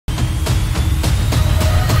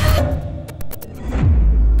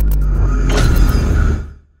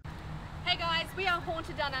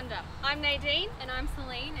Nadine. And I'm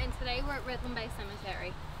Celine, and today we're at Redland Bay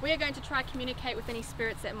Cemetery. We are going to try communicate with any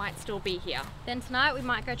spirits that might still be here. Then tonight we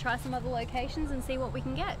might go try some other locations and see what we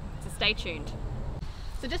can get. So stay tuned.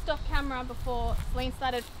 So just off camera before, Celine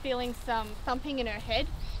started feeling some thumping in her head,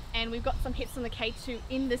 and we've got some hits on the K2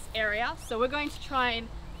 in this area. So we're going to try and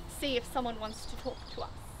see if someone wants to talk to us.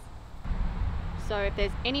 So if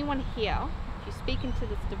there's anyone here, if you speak into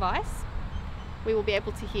this device, we will be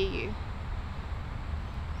able to hear you.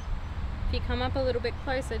 If you come up a little bit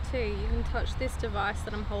closer too, you can touch this device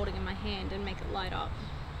that I'm holding in my hand and make it light up.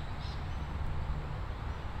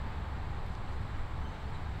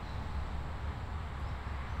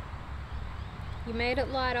 You made it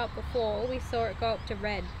light up before, we saw it go up to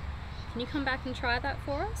red. Can you come back and try that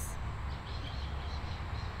for us?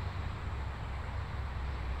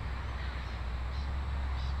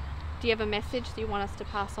 Do you have a message that you want us to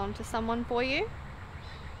pass on to someone for you?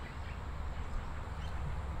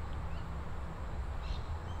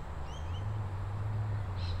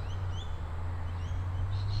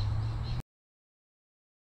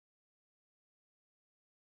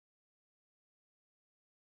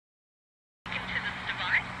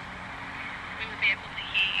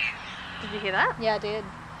 Did you hear that? Yeah, I did.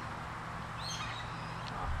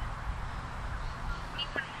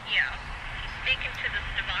 Anyone here, speak into this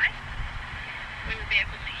device, we will be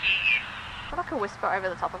able to hear you. Is that like a whisper over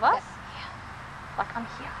the top of us? Yeah. Like, I'm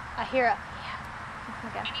here. I hear it. Yeah.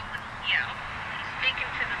 Again. Anyone here, speak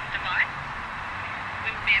into this device, we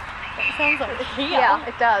will be able to hear you. It sounds like here. Yeah,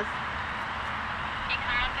 it does. You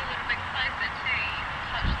come up a little bit closer too, you can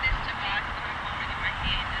touch this device that I'm holding in my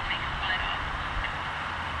hand and make it light up.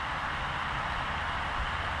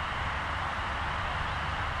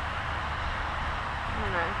 I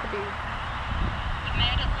don't know, it could be... You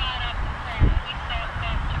made it light up before, we saw it go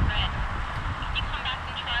up to red. Can you come back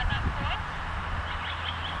and try that for us?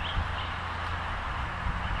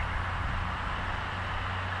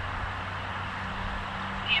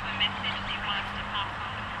 Do you have a message that you want us to pass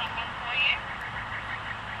on to someone for you?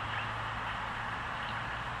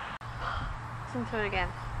 Listen to it again.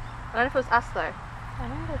 I don't know if it was us though. I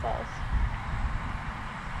think it does.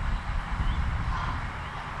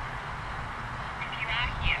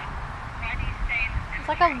 It's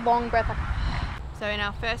like a long breath. Like... So in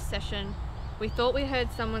our first session, we thought we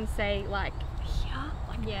heard someone say like, here?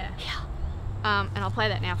 Like, yeah. Here. And I'll play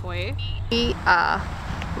that now for you. We are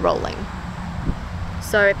rolling.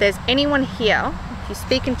 So if there's anyone here, if you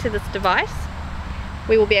speak into this device,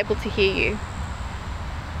 we will be able to hear you.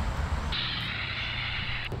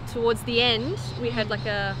 Towards the end, we heard like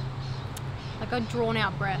a drawn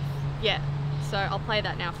out breath. yeah. So I'll play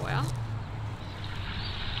that now for you.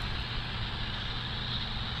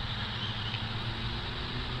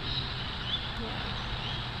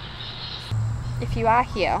 If you are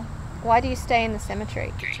here, why do you stay in the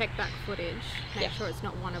cemetery? Check back footage, make Yeah. sure it's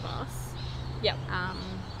not one of us. Yep.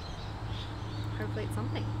 Hopefully it's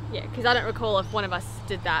something. Yeah, because I don't recall if one of us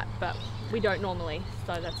did that, but we don't normally,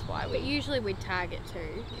 so that's why But we... usually we tag it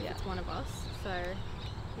too, if Yeah. it's one of us. So,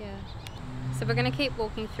 yeah. So we're going to keep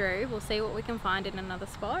walking through. We'll see what we can find in another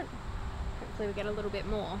spot. Hopefully we get a little bit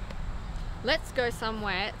more. Let's go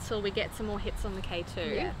somewhere till we get some more hits on the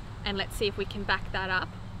K2, Yeah. and let's see if we can back that up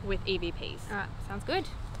with EVPs. Alright, sounds good.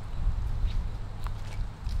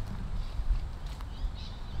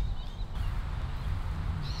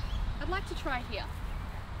 I'd like to try here.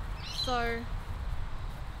 So,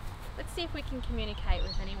 let's see if we can communicate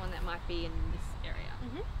with anyone that might be in this area.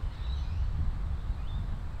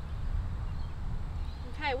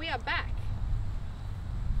 Okay, we are back.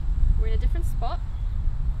 We're in a different spot.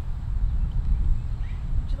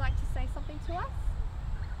 Would you like to say something to us?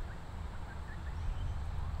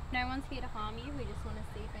 No one's here to harm you, we just want to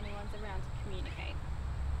see if anyone's around to communicate.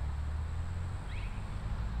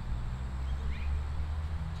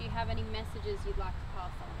 Do you have any messages you'd like to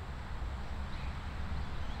pass on?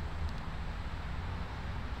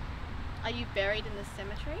 Are you buried in this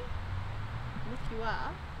cemetery? And if you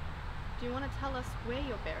are, do you want to tell us where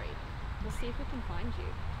you're buried? We'll see if we can find you.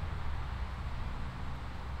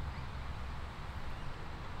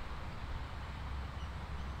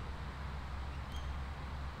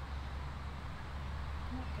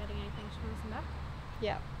 I'm not getting anything. Should we listen back?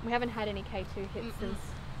 Yeah, we haven't had any K2 hits since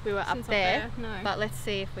we were Since up there, no. but let's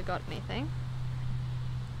see if we got anything.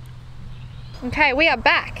 Okay, we are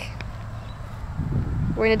back.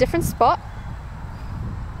 We're in a different spot.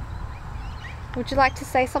 Would you like to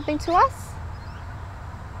say something to us?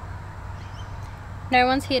 No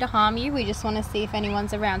one's here to harm you, we just want to see if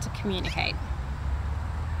anyone's around to communicate.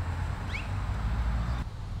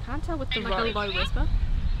 Can't tell with the Like a low whisper.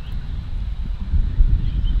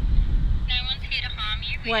 No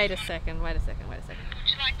Wait a second, wait a second, wait a second.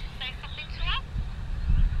 Would you like to say something to us?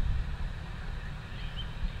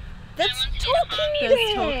 That's That's talking That's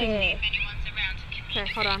there. talking. If anyone's around to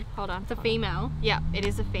communicate. Okay, hold on. It's a female. Yeah, it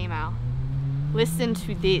is a female. Listen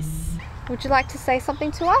to this. Would you like to say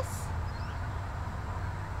something to us?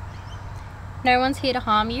 No one's here to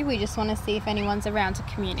harm you, we just want to see if anyone's around to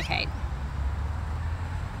communicate.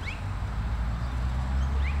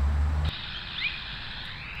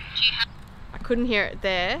 Do you have I couldn't hear it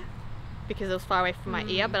there because it was far away from my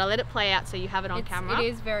ear, but I let it play out so you have it on camera. It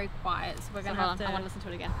is very quiet, so we're So going to hold have on, I to... want to listen to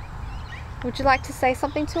it again. Would you like to say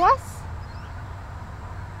something to us?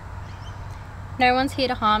 No one's here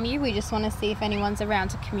to harm you, we just want to see if anyone's around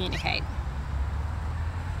to communicate.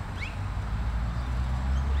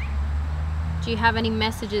 Do you have any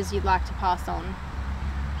messages you'd like to pass on?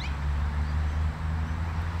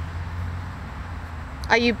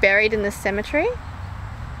 Are you buried in this cemetery?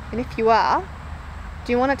 And if you are,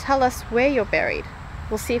 do you want to tell us where you're buried?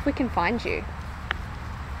 We'll see if we can find you.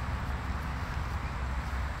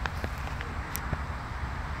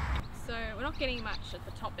 So we're not getting much at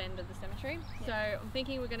the top end of the cemetery. So I'm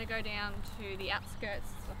thinking we're going to go down to the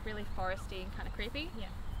outskirts. It's like really foresty and kind of creepy. Yeah.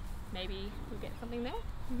 Maybe we'll get something there.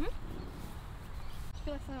 Mm-hmm. Do you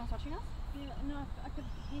feel like someone was watching us? Yeah, no, I could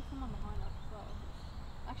hear someone behind us as well.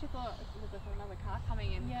 I actually thought it was like another car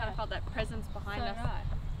coming and kind Yeah. of felt that presence behind us. Right.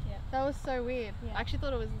 Yeah. That was so weird. Yeah. I actually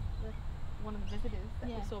thought it was like one of the visitors that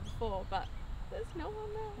we Yeah. saw before, but there's no one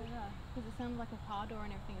there. Because it sounded like a car door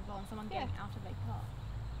and everything as well, and someone Yeah. getting out of their car.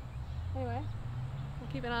 Anyway, we'll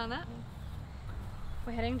keep an eye on that.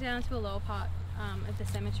 We're heading down to a lower part of the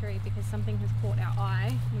cemetery because something has caught our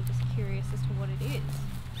eye. We're just curious as to what it is.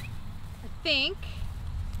 I think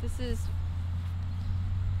this is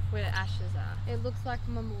where the ashes are. It looks like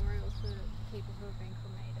memorials for people who have been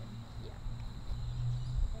cremated. Yeah.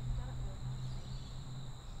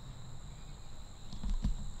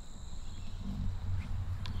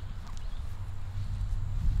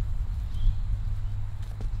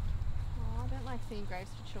 Oh, I don't like seeing graves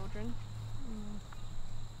for children.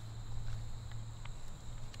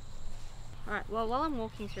 Alright, well while I'm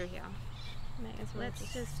walking through here,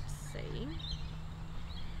 let's just see.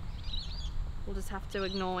 We'll just have to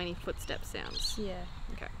ignore any footstep sounds. Yeah.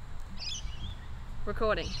 Okay.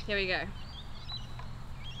 Recording. Here we go.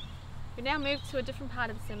 We now move to a different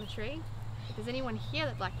part of the cemetery. If there's anyone here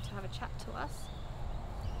that'd like to have a chat to us,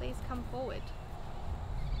 please come forward.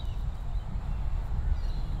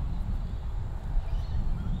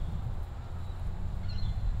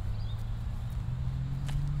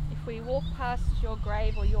 If we walk past your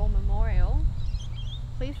grave or your memorial,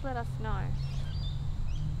 please let us know.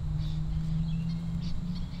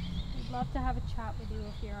 We'd love to have a chat with you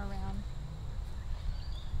if you're around.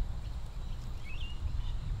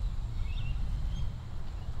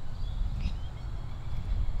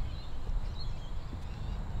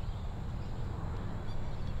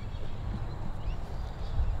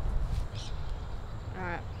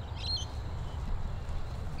 Alright.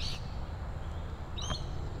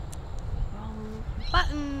 Wrong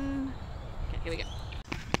button. Okay, here we go.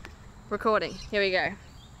 Recording. Here we go.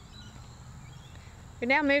 We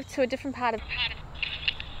now move to a different part of...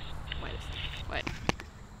 Wait a second. Wait.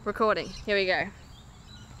 Recording. Here we go.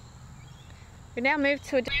 We now move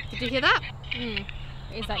to a... Did you hear that?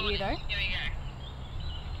 Is that you though? Here we go.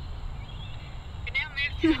 We now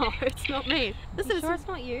move to No, it's not me. Listen, Sure it's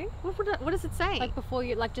not you? what does it say? Like before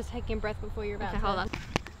you, like just taking a breath before you're about Okay, to... hold on.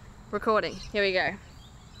 Recording. Here we go.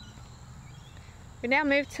 We now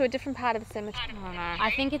move to a different part of the cemetery. Oh no.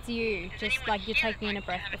 I think it's you, just like you're taking in a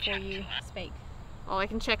breath before you speak. Oh, I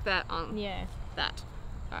can check that on Yeah. that.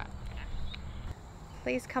 Alright.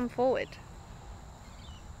 Please come forward.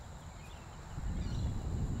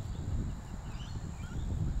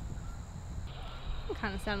 It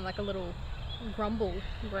kind of sounded like a little grumble,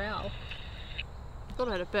 growl. I thought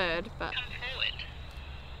I heard a bird, but come forward.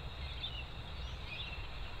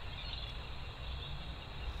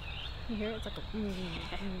 You hear it? It's like a...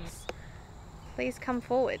 please come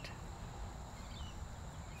forward.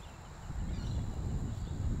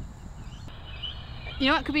 You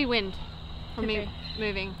know what? It could be wind from Could me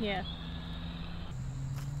moving. Yeah.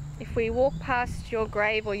 If we walk past your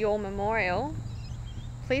grave or your memorial,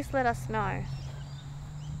 please let us know.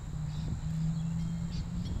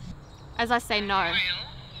 As I say no, Memorial.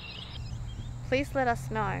 please let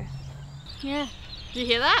us know. Yeah. Did you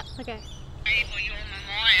hear that? Okay. Grave or your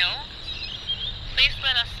memorial. Please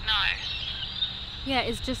let us know. Yeah,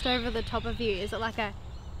 it's just over the top of you. Is it like a...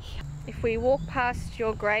 If we walk past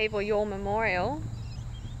your grave or your memorial,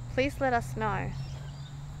 please let us know.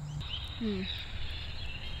 Hmm.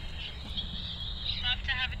 Love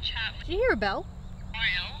to Did you hear a bell?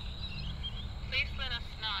 Well, please let us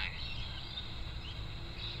know.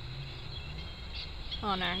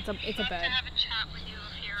 Oh no, it's a Love bird. to have a chat with you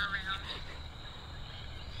if you're around.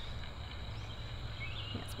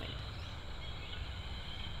 That's weird.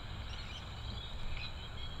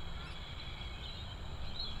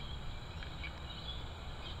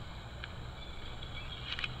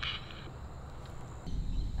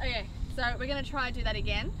 Okay, so we're gonna try and do that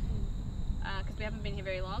again because we haven't been here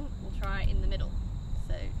very long. We'll try in the middle,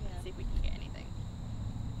 so see if we can get anything.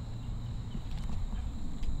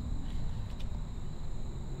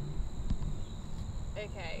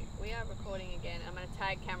 Okay, we are recording again. I'm gonna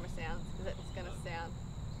tag camera sounds because it's gonna sound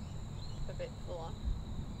a bit full on.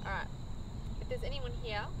 All right, if there's anyone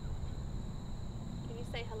here, can you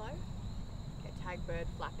say hello? Okay, tag bird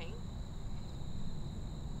flapping.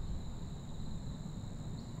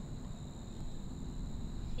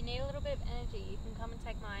 If you need a little bit of energy, you can come and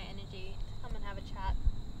take my energy. Come and have a chat.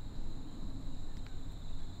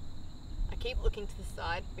 I keep looking to the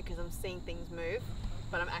side because I'm seeing things move,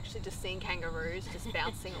 but I'm actually just seeing kangaroos just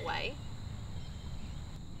bouncing away.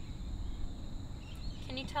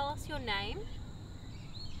 Can you tell us your name?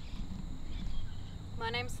 My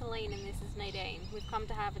name's Celine and this is Nadine. We've come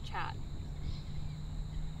to have a chat.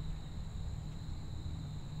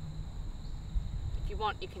 If you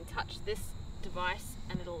want, you can touch this device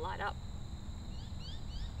and it'll light up.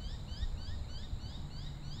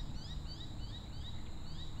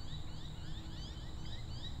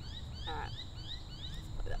 Alright,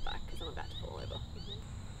 let's play that back because I'm about to fall over.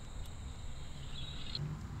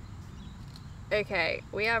 Okay,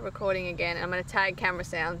 we are recording again. I'm going to tag camera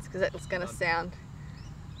sounds because it's going to sound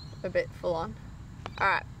a bit full on.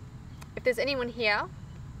 Alright, if there's anyone here,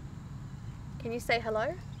 can you say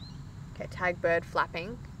hello? Okay, tag bird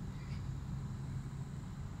flapping.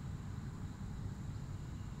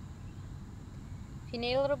 If you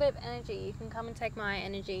need a little bit of energy, you can come and take my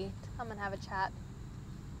energy. Come and have a chat.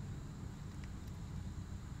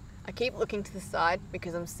 I keep looking to the side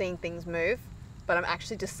because I'm seeing things move, but I'm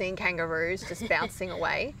actually just seeing kangaroos just bouncing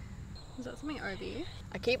away. Is that something over you?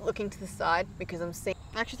 I keep looking to the side because I'm seeing...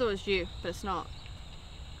 I actually thought it was you, but it's not.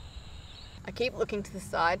 I keep looking to the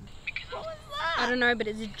side. What was that? I don't know, but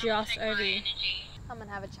it's just Take over my you. energy. Come and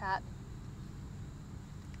have a chat.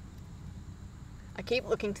 I keep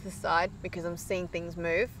looking to the side because I'm seeing things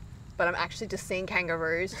move, but I'm actually just seeing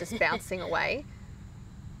kangaroos just bouncing away.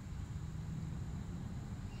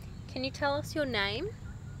 Can you tell us your name?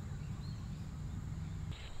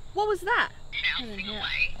 What was that? Bouncing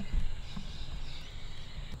away.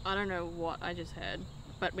 I don't know what I just heard,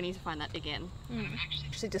 but we need to find that again. Mm.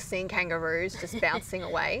 Actually just seeing kangaroos just bouncing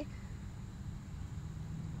away.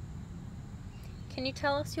 Can you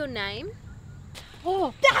tell us your name?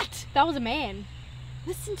 Oh, That was a man.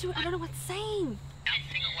 listen to it. I don't know what it's saying.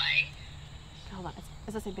 Bouncing away. Hold on,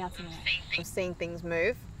 as I say, bouncing away. Same I'm thing. seeing things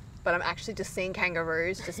move, but I'm actually just seeing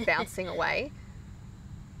kangaroos just bouncing away.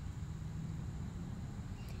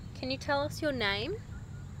 Can you tell us your name?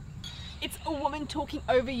 It's a woman talking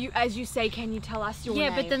over you as you say, can you tell us your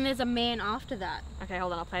name? But then there's a man after that. Okay,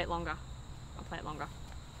 hold on, I'll play it longer.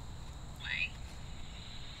 Way.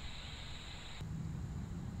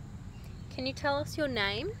 Can you tell us your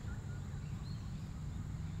name?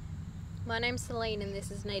 My name's Celine and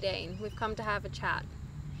this is Nadine. We've come to have a chat.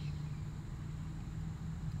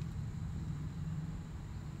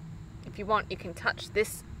 If you want, you can touch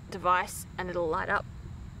this device and it'll light up.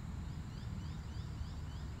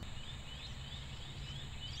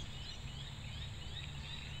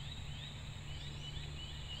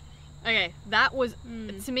 Okay, that was,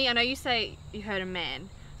 to me, I know you say you heard a man,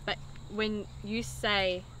 but when you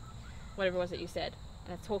say whatever it was that you said,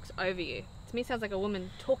 and it talks over you, to me it sounds like a woman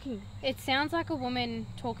talking. It sounds like a woman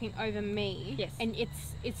talking over me. Yes. And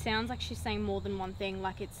it sounds like she's saying more than one thing,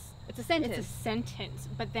 like it's a sentence. It's a sentence,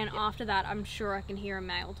 but then after that I'm sure I can hear a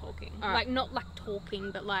male talking. All right. Like not like talking,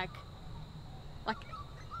 but like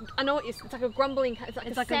I know what it's like a grumbling,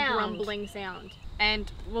 it's like a grumbling sound.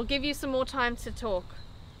 And we'll give you some more time to talk.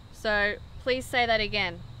 So please say that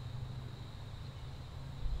again.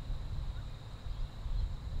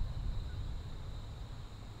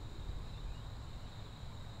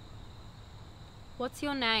 What's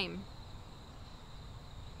your name?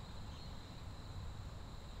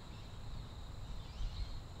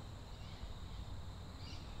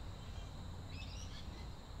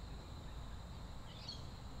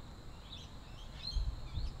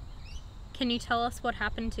 Can you tell us what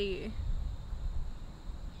happened to you?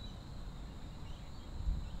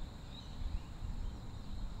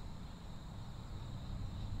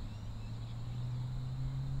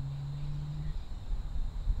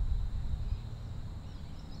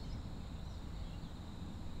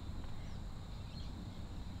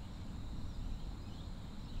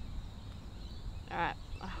 Alright,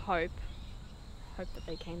 I hope that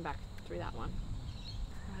they came back through that one.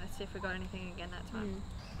 Let's see if we got anything again that time.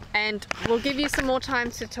 And we'll give you some more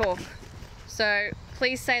time to talk. So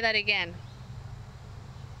please say that again.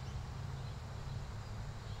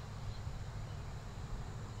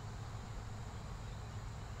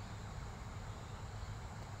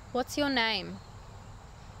 What's your name?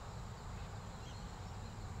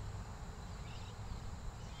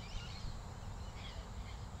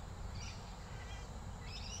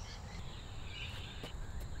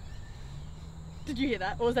 Did you hear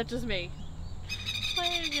that? Or was that just me? Play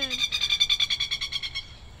it again.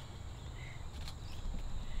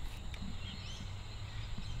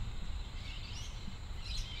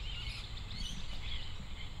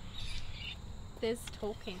 There's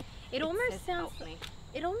talking. It almost sounds. Help me.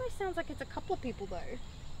 It almost sounds like it's a couple of people though.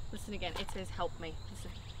 Listen again. It says help me.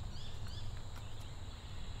 Listen.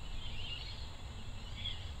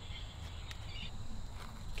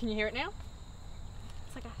 Can you hear it now?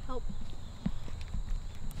 It's like a help.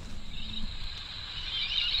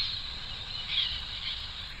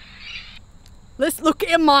 Let's look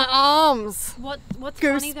at my arms. What's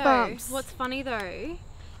funny though? Goosebumps. What's funny though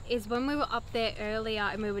is when we were up there earlier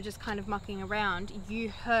and we were just kind of mucking around, you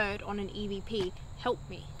heard on an EVP, help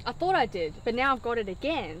me. I thought I did, but now I've got it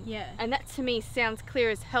again. Yeah. And that to me sounds clear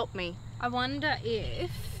as help me. I wonder if,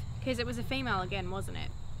 because it was a female again, wasn't it?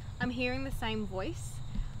 I'm hearing the same voice,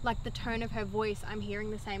 like the tone of her voice, I'm hearing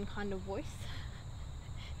the same kind of voice.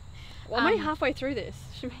 Well, I'm only halfway through this.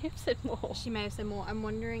 She may have said more. She may have said more. I'm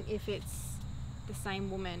wondering if it's the same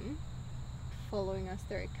woman following us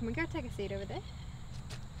through. Can we go take a seat over there?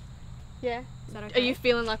 Yeah. Is that okay? Are you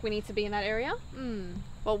feeling like we need to be in that area? Mm.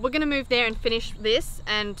 Well, we're going to move there and finish this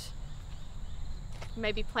and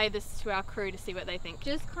maybe play this to our crew to see what they think.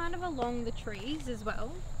 Just kind of along the trees as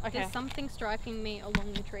well. Okay. There's something striking me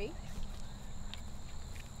along the tree.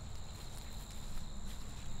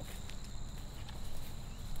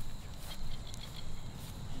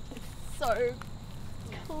 So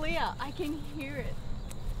clear. I can hear it.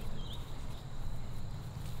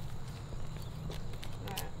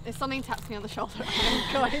 Right. If something taps me on the shoulder,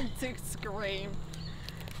 I'm going to scream.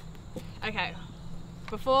 Okay.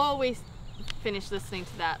 Before we finish listening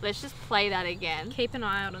to that, let's just play that again. Keep an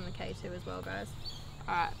eye out on the K2 as well, guys.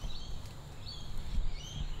 Alright.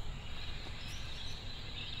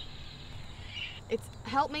 It's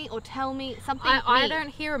help me or tell me something. I me. don't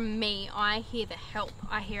hear a me, I hear the help.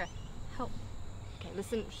 I hear a help. Okay,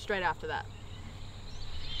 listen straight after that.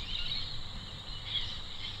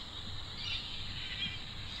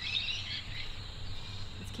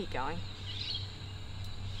 Let's keep going.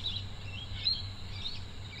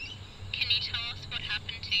 Can you tell us what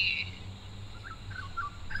happened to you?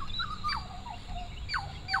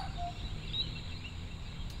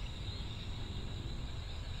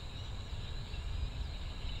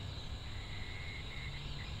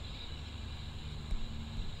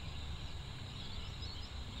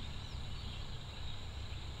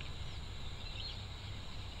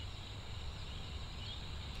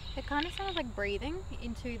 It kind of sounds like breathing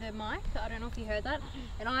into the mic. I don't know if you heard that.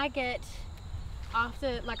 And I get,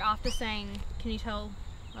 after saying, can you tell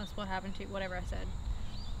us what happened to you, whatever I said,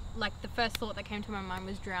 like the first thought that came to my mind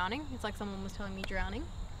was drowning. It's like someone was telling me drowning.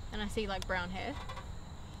 And I see like brown hair.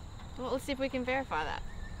 Well, let's see if we can verify that.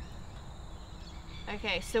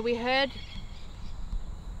 Okay, so we heard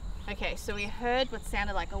what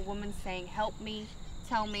sounded like a woman saying, help me,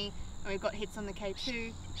 tell me, and we've got hits on the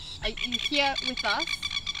K2. Are you here with us?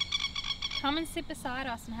 Come and sit beside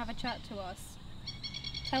us and have a chat to us.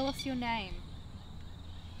 Tell us your name.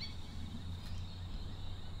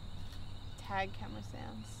 Tag camera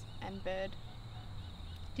sounds and bird.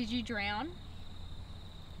 Did you drown?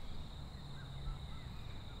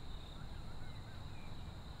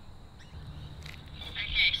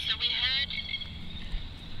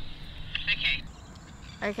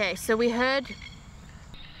 Okay, so we heard.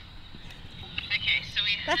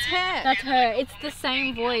 That's her. That's her. It's the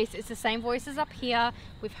same voice. It's the same voice as up here.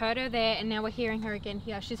 We've heard her there and now we're hearing her again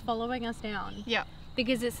here. She's following us down. Yeah.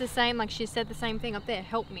 Because it's the same, like she said the same thing up there,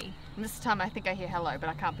 help me. And this time I think I hear hello, but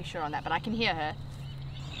I can't be sure on that, but I can hear her.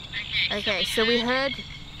 Okay, so we heard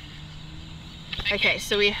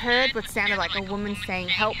what sounded like a woman saying,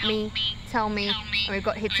 help me, tell me, and we've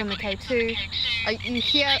got hits on the K2. Are you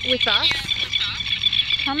here with us?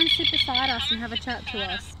 Come and sit beside us and have a chat to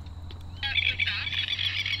us.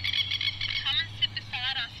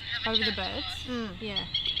 Over the birds? Mm. Yeah.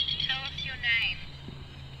 Tell us your name.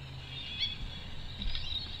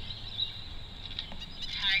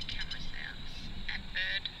 Tag camera sounds and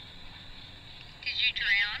bird. Did you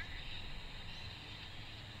drown?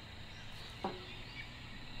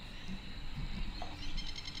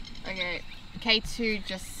 Yeah, K2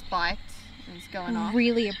 just spiked and it's going off.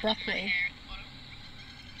 Really abruptly.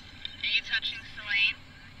 Are you touching Celine?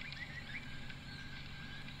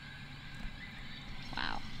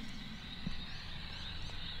 Wow.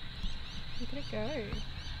 Look at it go.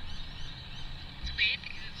 It's weird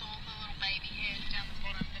because it's all the little baby hairs down the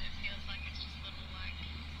bottom, but it feels like it's just little like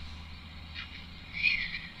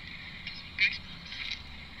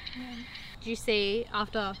goosebumps. Did you see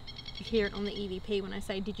after you hear it on the EVP when I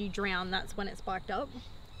say did you drown, that's when it spiked up?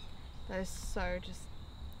 That is so just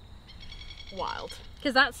wild.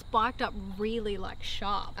 Because that spiked up really like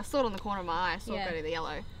sharp. I saw it on the corner of my eye. I saw Yeah. it go to the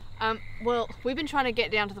yellow. Well, we've been trying to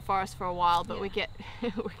get down to the forest for a while, but Yeah.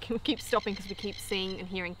 we keep stopping because we keep seeing and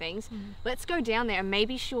hearing things. Let's go down there and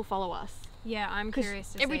maybe she'll follow us. Yeah, I'm 'Cause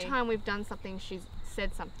curious to every see. time we've done something, she's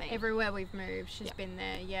said something. Everywhere we've moved, she's Yeah. been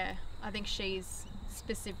there. Yeah, I think she's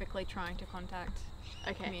specifically trying to contact,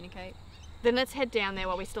 Okay. communicate. Then let's head down there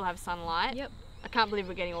while we still have sunlight. Yep. I can't believe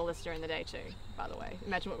we're getting all this during the day too, by the way.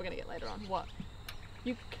 Imagine what we're going to get later on. What?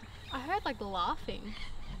 I heard like laughing,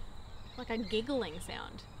 like a giggling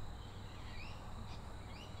sound.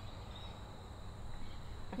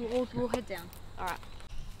 We'll head down. Alright.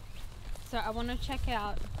 So I want to check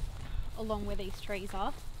out along where these trees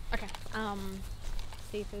are. Okay.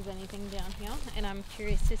 See if there's anything down here, and I'm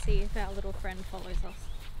curious to see if our little friend follows us.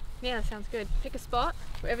 Yeah, that sounds good. Pick a spot,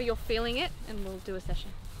 wherever you're feeling it, and we'll do a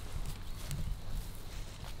session.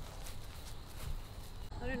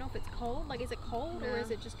 I don't know if it's cold. Like, is it cold or No.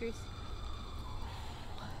 is it just goose?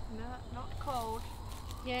 No, not cold.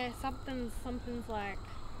 Yeah, something's like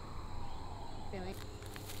feeling.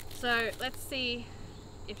 So let's see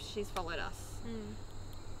if she's followed us.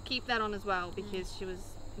 Keep that on as well because she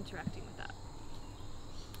was interacting with that.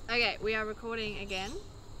 Okay, we are recording again.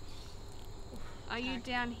 Are you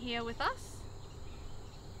down here with us?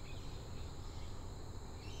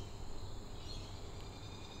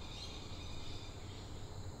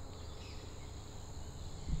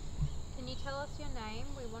 Can you tell us your name?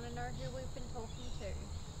 We want to know who we've been talking to. Yeah,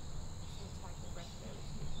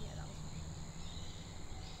 that was me.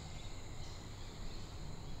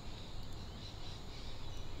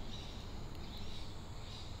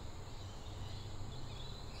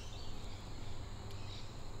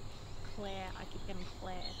 Claire, I keep getting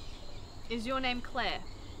Claire. Is your name Claire?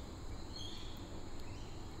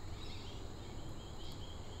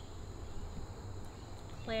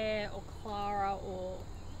 Claire or Clara or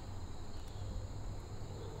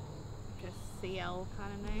Like a CL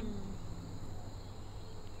kind of name?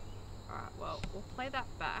 Alright, well, we'll play that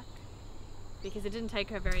back because it didn't take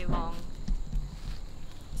her very long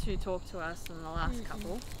to talk to us in the last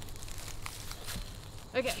couple.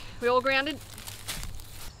 Okay, we all grounded?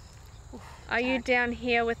 Are you down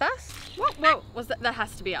here with us? Whoa, was that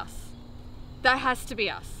has to be us. That has to be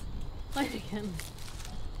us. Play it again.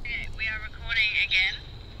 Okay, we are recording again.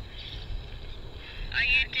 Are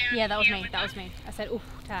you down Yeah, that was here me. with That us? was me. I said, "Oof,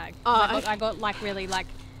 tag." Oh, I got like really like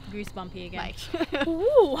goosebumpy again. Mate.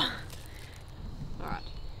 Ooh. Alright.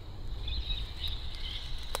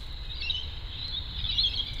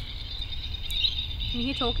 Can you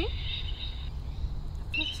hear talking?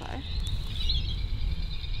 I thought so.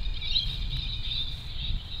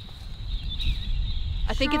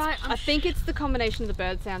 I think it's the combination of the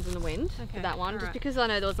bird sounds and the wind for Okay, that one. Just alright. because I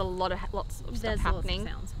know there was lots of stuff There's happening.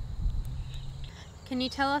 lots of sounds. Can you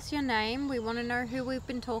tell us your name? We want to know who we've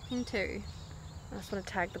been talking to. I just want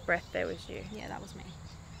to tag the breath there was you. Yeah, that was me.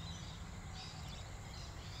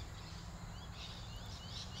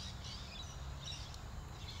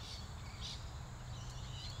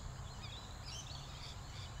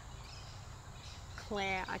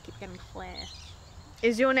 Claire, I keep getting Claire.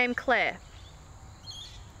 Is your name Claire?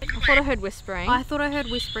 I thought I heard whispering. I thought I heard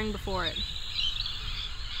whispering before it.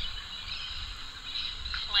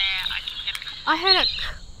 Claire, I can get I heard it.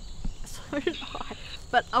 So did I.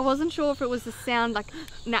 But I wasn't sure if it was the sound, like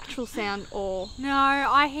natural sound or... No,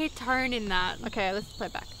 I hear tone in that. Okay, let's play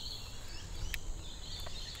back.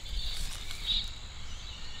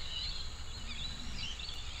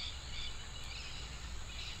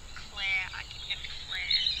 Claire, I can get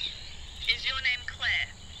Claire. Is your name Claire?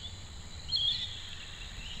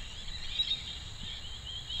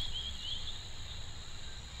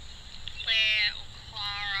 Claire or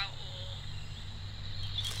Clara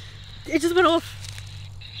or... It just went off.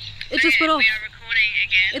 It just Okay, went off. we are recording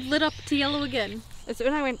again. It lit up to yellow again. So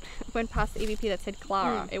when I went past the EVP that said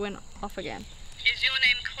Clara, it went off again. Is your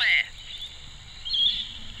name Claire?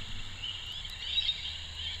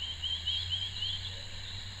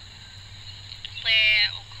 Claire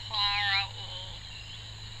or Clara or...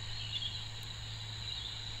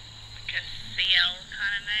 like a CL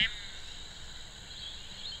kind of name?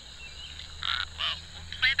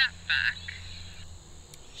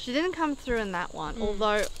 She didn't come through in that one,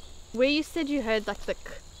 although where you said you heard like the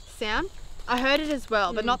k sound, I heard it as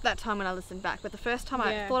well, but not that time when I listened back. But the first time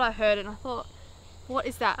I thought I heard it and I thought, what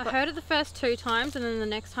is that? I heard it the first 2 times, and then the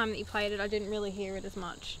next time that you played it, I didn't really hear it as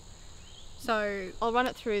much. So I'll run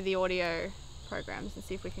it through the audio programs and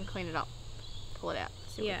see if we can clean it up, pull it out,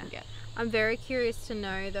 see what we can get. I'm very curious to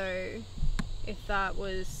know though if that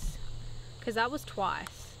was, because that was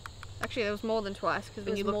twice. Actually, there was more than twice, because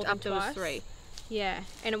when you looked up there was 3. Yeah,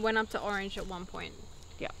 and it went up to orange at one point.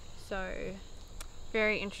 Yeah. So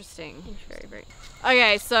very interesting. Very.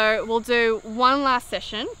 Okay, so we'll do one last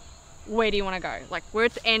session. Where do you want to go? Like, we're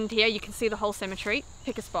at the end here, you can see the whole cemetery.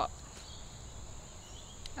 Pick a spot.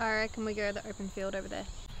 I reckon we go to the open field over there.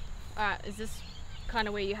 Alright, is this kind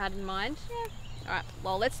of where you had in mind? Yeah. Alright,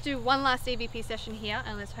 well, let's do one last EVP session here,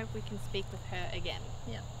 and let's hope we can speak with her again.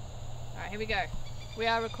 Yeah. Alright, here we go. We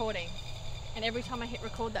are recording. And every time I hit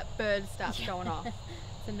record, that bird starts going off.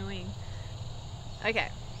 It's annoying. Okay.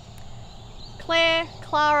 Claire,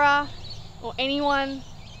 Clara, or anyone,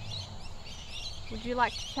 would you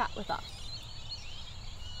like to chat with us?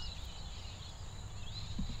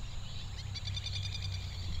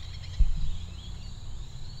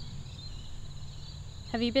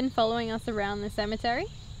 Have you been following us around the cemetery?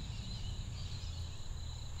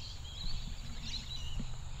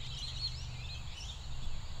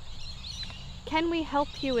 Can we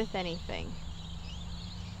help you with anything?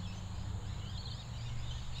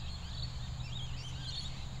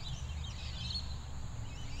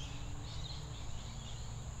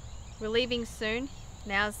 We're leaving soon.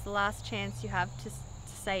 Now's the last chance you have to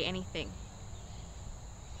say anything.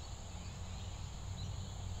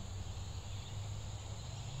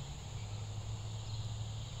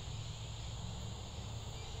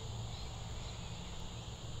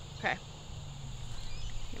 Okay.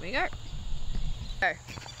 Here we go. So,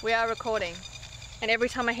 we are recording. And every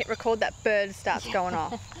time I hit record, that bird starts going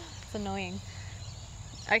off. It's annoying.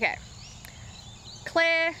 Okay.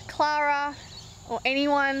 Claire, Clara, or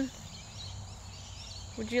anyone,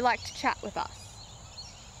 would you like to chat with us?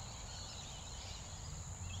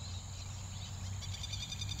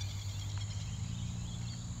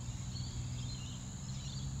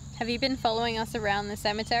 Have you been following us around the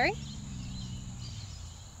cemetery?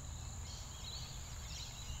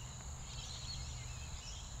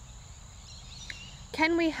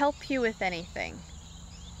 Can we help you with anything?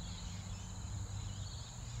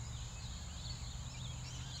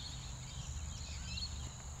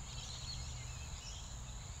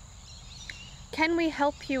 Can we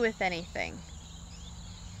help you with anything?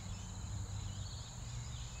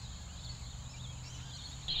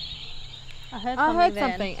 I heard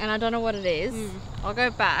something and I don't know what it is. I'll go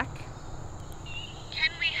back. Can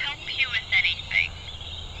we help you with anything?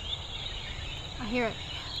 I hear it.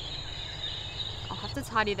 I'll have to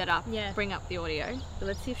tidy that up, Yeah. bring up the audio. But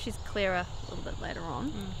let's see if she's clearer a little bit later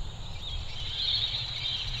on.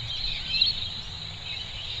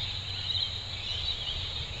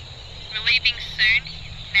 We're leaving soon.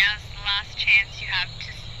 Now's the last chance you have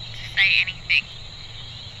to say anything.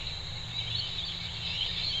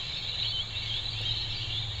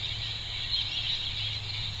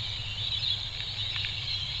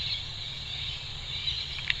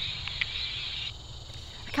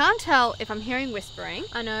 I can't tell if I'm hearing whispering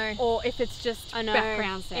I know. or if it's just I know.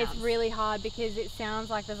 background sounds. It's really hard because it sounds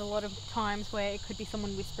like there's a lot of times where it could be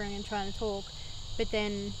someone whispering and trying to talk, but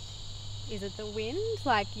then is it the wind?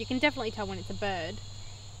 Like, you can definitely tell when it's a bird,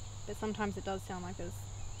 but sometimes it does sound like there's...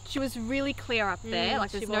 She was really clear up there,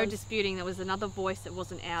 like she there's no was. disputing there was another voice that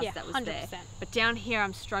wasn't ours Yeah, that was 100%. there. But down here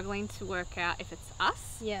I'm struggling to work out if it's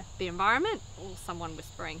us, Yeah. the environment, or someone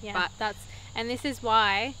whispering. Yeah, But and this is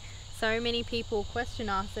why so many people question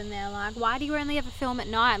us and they're like, why do you only ever film at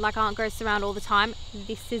night? Like, aren't ghosts around all the time?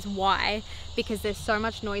 This is why, because there's so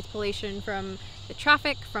much noise pollution from the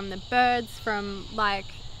traffic, from the birds, from, like,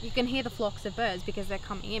 you can hear the flocks of birds because they're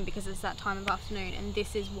coming in because it's that time of afternoon, and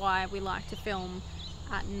this is why we like to film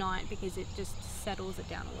at night, because it just settles it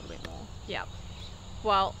down a little bit more. yeah.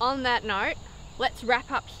 Well, on that note, let's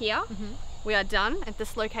wrap up here. We are done at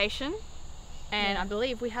this location, and I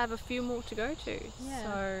believe we have a few more to go to.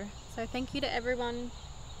 Yeah. So thank you to everyone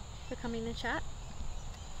for coming to chat.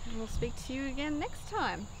 And we'll speak to you again next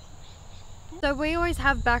time. So we always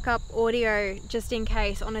have backup audio just in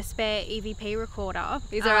case on a spare EVP recorder.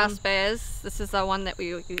 These are our spares. This is the one that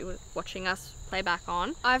you were watching us play back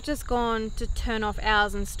on. I've just gone to turn off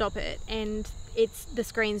ours and stop it, and the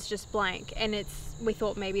screen's just blank, and we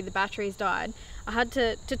thought maybe the batteries died. I had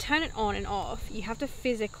to turn it on and off. You have to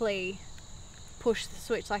physically push the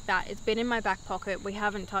switch like that. It's been in my back pocket. We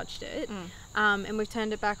haven't touched it. and we've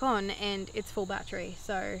turned it back on and it's full battery.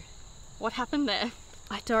 So What happened there?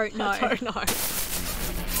 I don't know. I don't know.